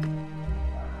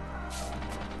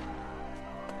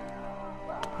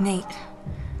 Nate,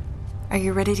 are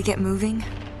you ready to get moving?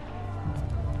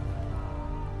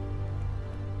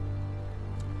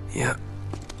 Yeah.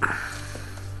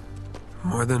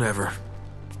 More than ever.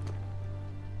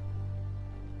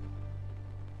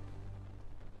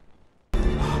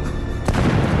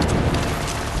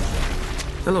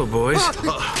 Hello, boys.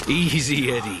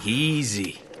 Easy, Eddie,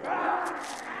 easy.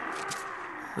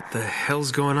 What the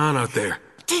hell's going on out there?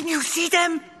 Didn't you see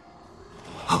them?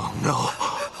 Oh no.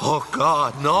 Oh,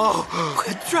 God, no!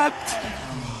 We're trapped.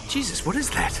 Jesus, what is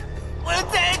that? We're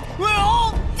dead. We're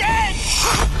all dead.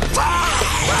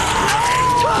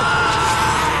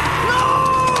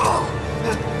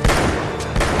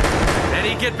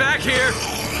 Eddie, get back here!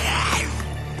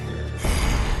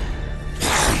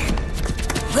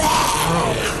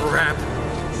 Oh, crap.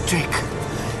 Drake,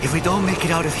 if we don't make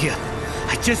it out of here,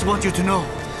 I just want you to know,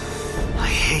 I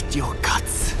hate your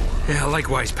guts. Yeah,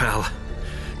 likewise, pal.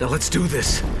 Now let's do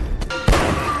this. That's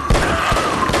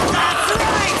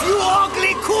right, you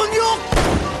ugly kunyuk!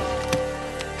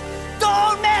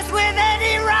 Don't mess with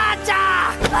Eddie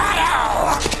Raja!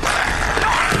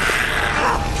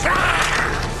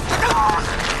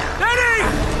 Eddie!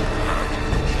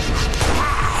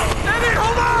 Eddie,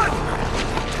 hold on!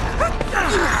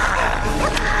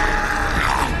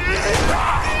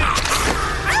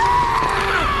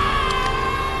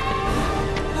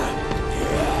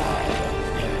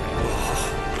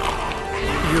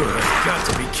 You have got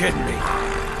to be kidding me.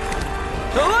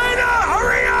 Elena,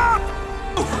 hurry up!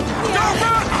 Don't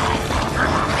run!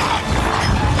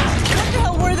 What the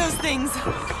hell were those things?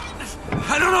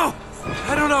 I don't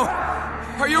know.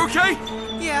 Are you okay?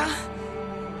 Yeah.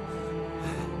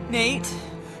 Nate?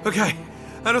 Okay.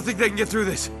 I don't think they can get through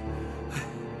this.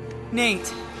 Nate,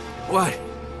 What?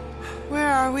 where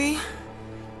are we?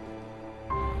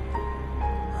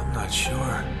 I'm not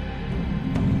sure.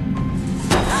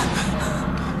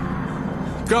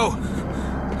 Go!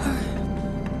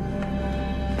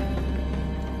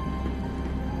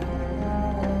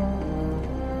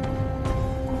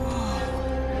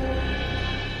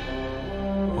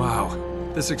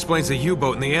 Wow. This explains the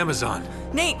U-boat in the Amazon.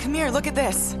 Nate, come here, look at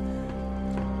this.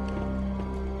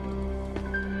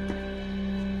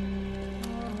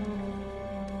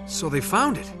 So they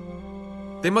found it.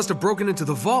 They must have broken into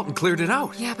the vault and cleared it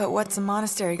out. Yeah, but what's a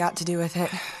monastery got to do with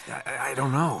it? I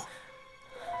don't know.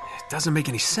 It doesn't make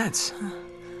any sense.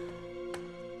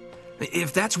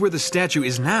 If that's where the statue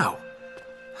is now...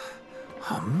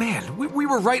 Oh, man, we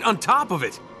were right on top of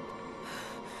it.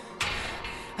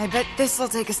 I bet this will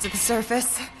take us to the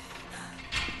surface.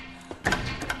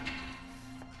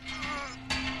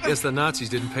 Guess the Nazis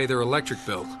didn't pay their electric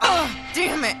bill. Oh,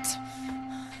 damn it!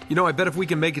 You know, I bet if we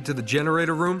can make it to the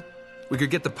generator room, we could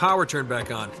get the power turned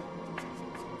back on.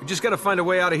 We just gotta find a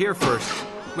way out of here first.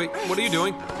 Wait, what are you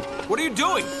doing? What are you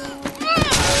doing?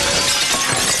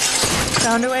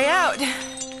 Found a way out.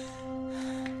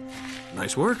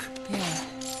 Nice work. Yeah.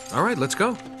 All right, let's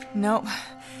go. Nope.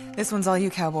 This one's all you,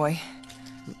 cowboy.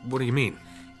 What do you mean?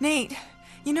 Nate,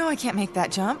 you know I can't make that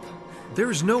jump.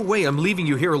 There's no way I'm leaving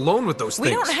you here alone with those things.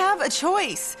 We don't have a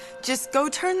choice. Just go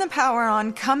turn the power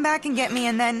on, come back and get me,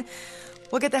 and then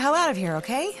we'll get the hell out of here,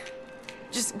 okay?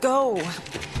 Just go.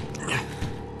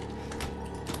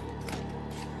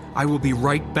 I will be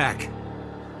right back.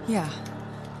 Yeah.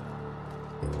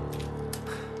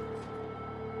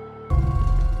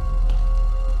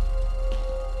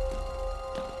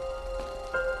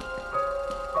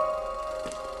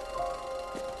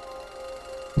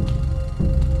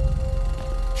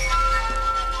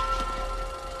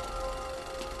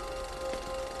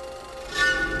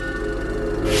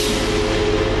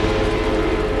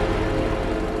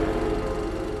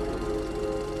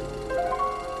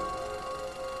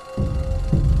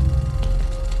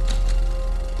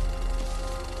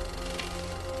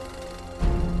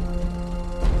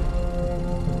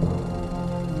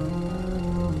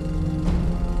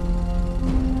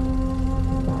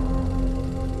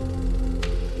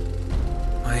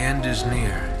 Is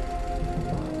near.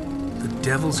 The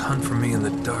devils hunt for me in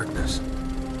the darkness.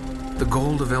 The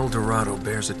gold of El Dorado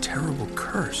bears a terrible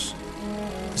curse.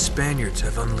 The Spaniards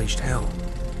have unleashed hell,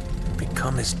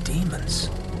 become as demons.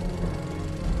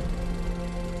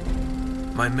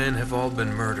 My men have all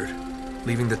been murdered,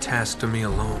 leaving the task to me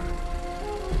alone.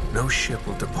 No ship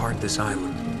will depart this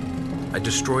island. I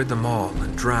destroyed them all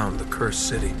and drowned the cursed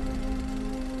city.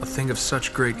 A thing of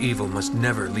such great evil must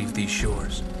never leave these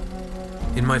shores.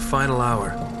 In my final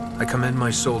hour, I commend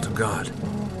my soul to God.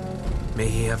 May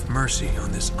He have mercy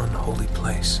on this unholy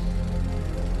place.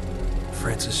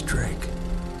 Francis Drake.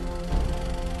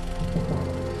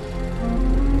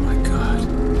 My God.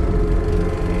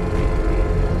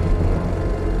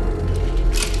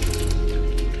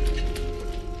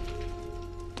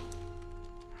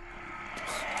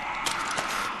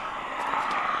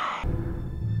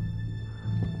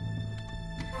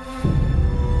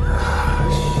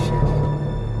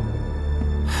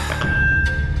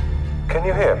 Can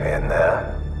you hear me in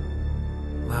there?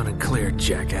 Loud and clear,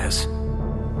 jackass.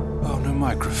 Oh, no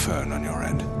microphone on your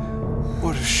end.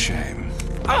 What a shame.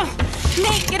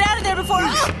 Nate, get out of there before...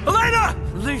 Elena!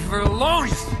 Leave her alone!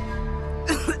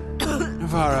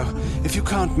 Navarro, if you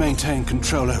can't maintain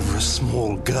control over a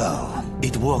small girl...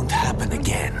 It won't happen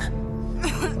again.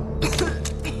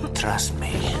 Trust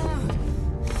me.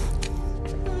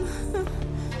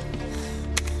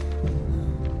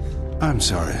 I'm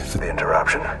sorry for The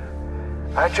interruption.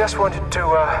 I just wanted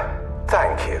to,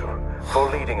 thank you for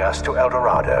leading us to El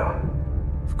Dorado.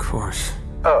 Of course.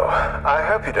 Oh, I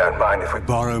hope you don't mind if we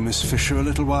borrow Miss Fisher a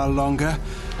little while longer,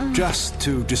 just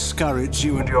to discourage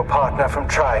you and your partner from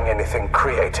trying anything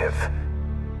creative.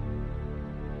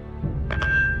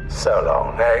 So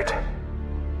long, Nate.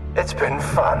 It's been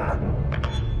fun.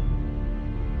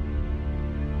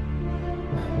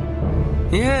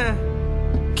 Yeah.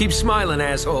 Keep smiling,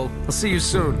 asshole. I'll see you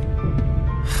soon.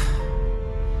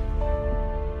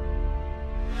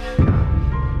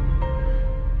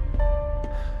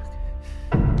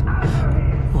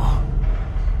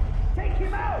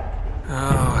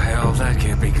 Oh, hell, that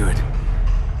can't be good.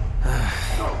 Oh,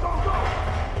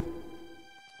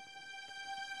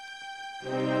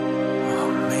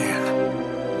 man.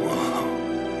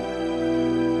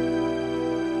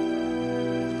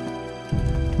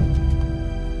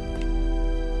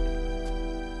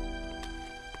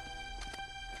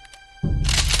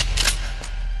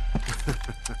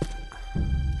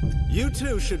 You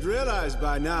two should realize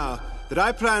by now that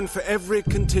I plan for every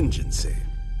contingency.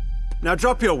 Now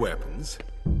drop your weapons.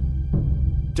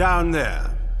 Down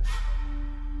there.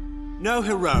 No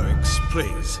heroics,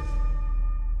 please.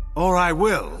 Or I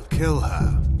will kill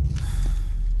her.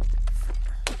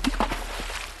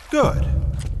 Good.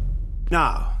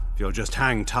 Now, if you'll just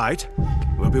hang tight,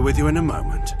 we'll be with you in a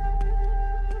moment.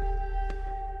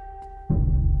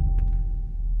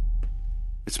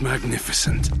 It's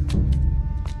magnificent.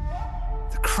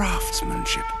 The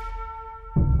craftsmanship.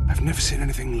 I've never seen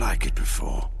anything like it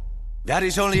before. That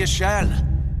is only a shell.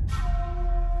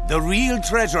 The real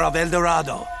treasure of El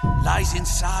Dorado lies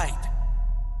inside.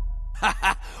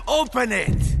 Open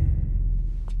it!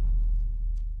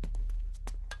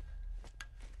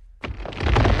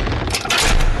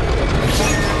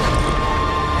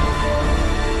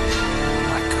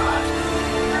 My God.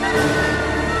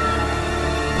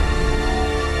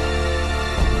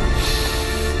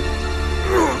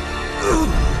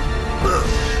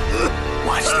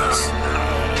 Watch this.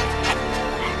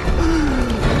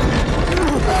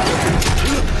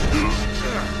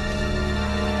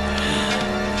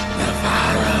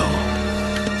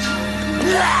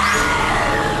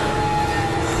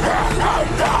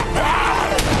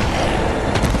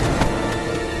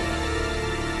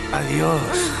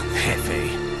 Adios, Jefe.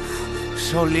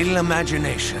 So little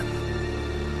imagination.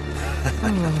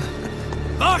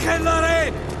 Bajen la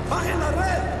red! Bajen la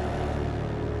red!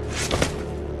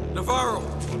 Navarro,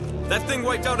 that thing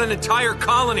wiped out an entire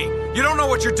colony. You don't know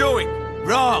what you're doing.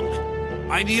 Wrong.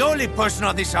 I'm the only person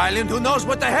on this island who knows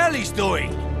what the hell he's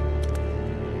doing.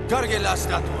 Cargue la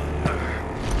estatua.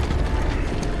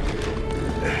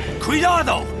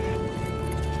 Cuidado!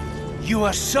 You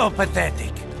are so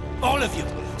pathetic. All of you,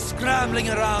 scrambling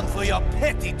around for your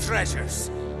petty treasures.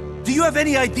 Do you have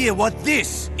any idea what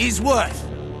this is worth?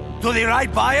 To the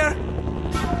right buyer?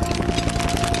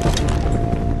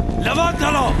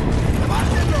 Levántalo!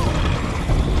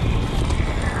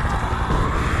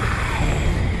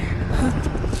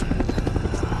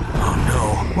 Oh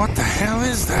no, what the hell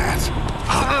is that?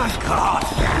 Oh, God!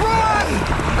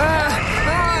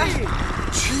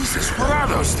 Jesus, what are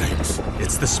those things?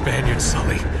 It's the Spaniards,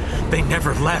 Sully. They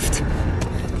never left.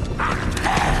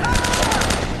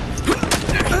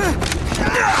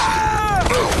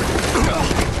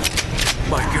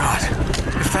 My God.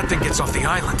 If that thing gets off the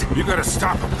island... You gotta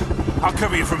stop him. I'll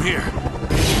cover you from here.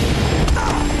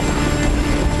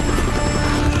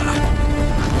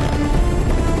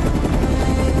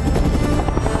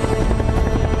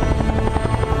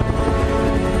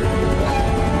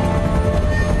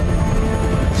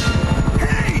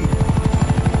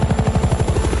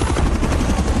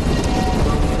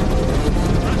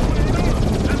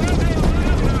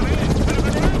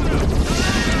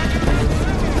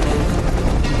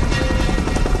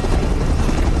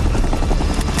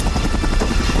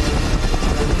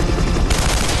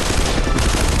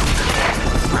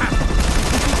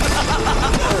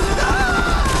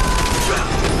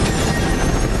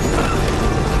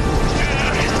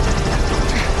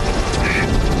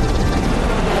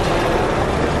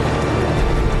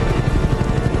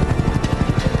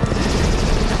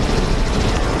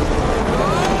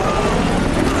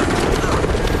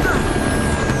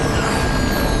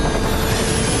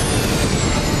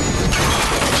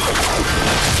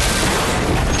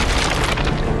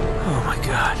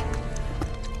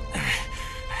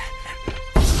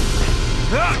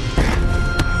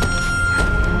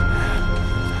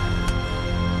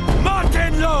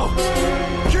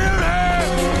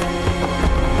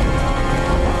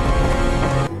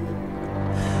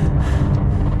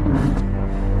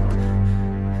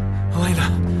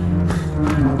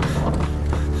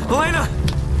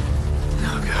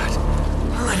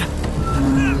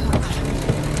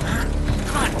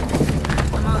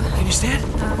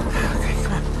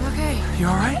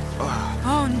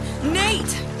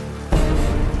 Wait!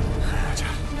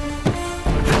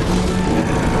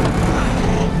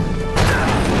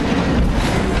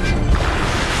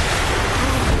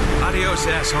 Adios,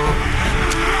 asshole.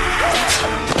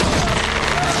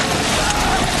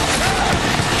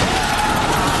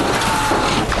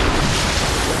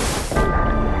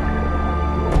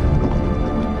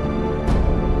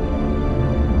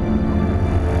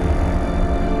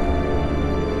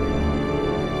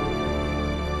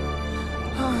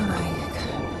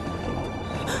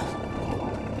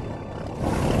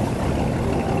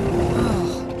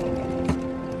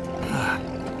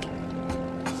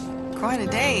 Quite a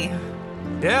day.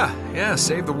 Yeah,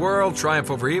 save the world, triumph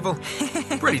over evil.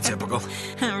 Pretty typical.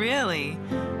 Really?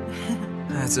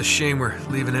 It's a shame we're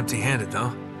leaving empty-handed,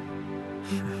 though.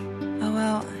 Oh,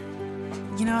 well,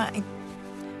 you know,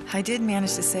 I did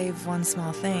manage to save one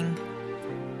small thing.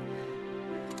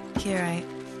 Here,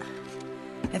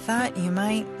 I thought you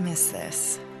might miss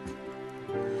this.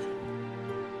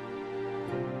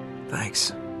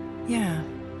 Thanks. Yeah.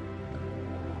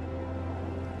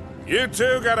 You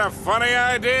two got a funny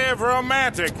idea of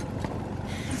romantic.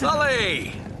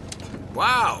 Sully!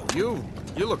 Wow, you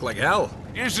look like hell.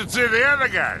 You should see the other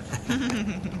guys.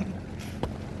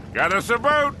 Got us a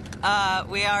boat.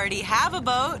 We already have a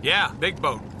boat. Yeah, big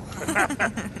boat.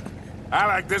 I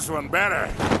like this one better.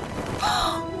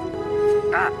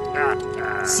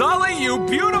 Sully, you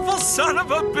beautiful son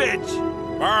of a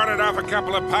bitch! Borrowed it off a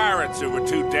couple of pirates who were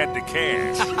too dead to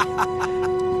cash.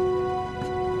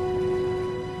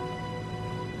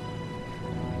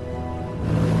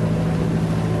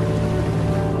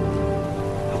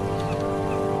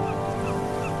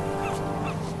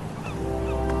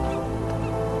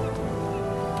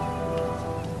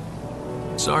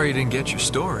 Sorry you didn't get your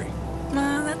story.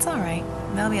 That's all right.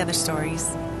 There'll be other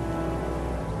stories.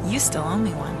 You still owe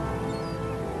me one.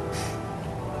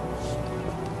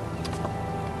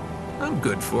 I'm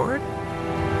good for it.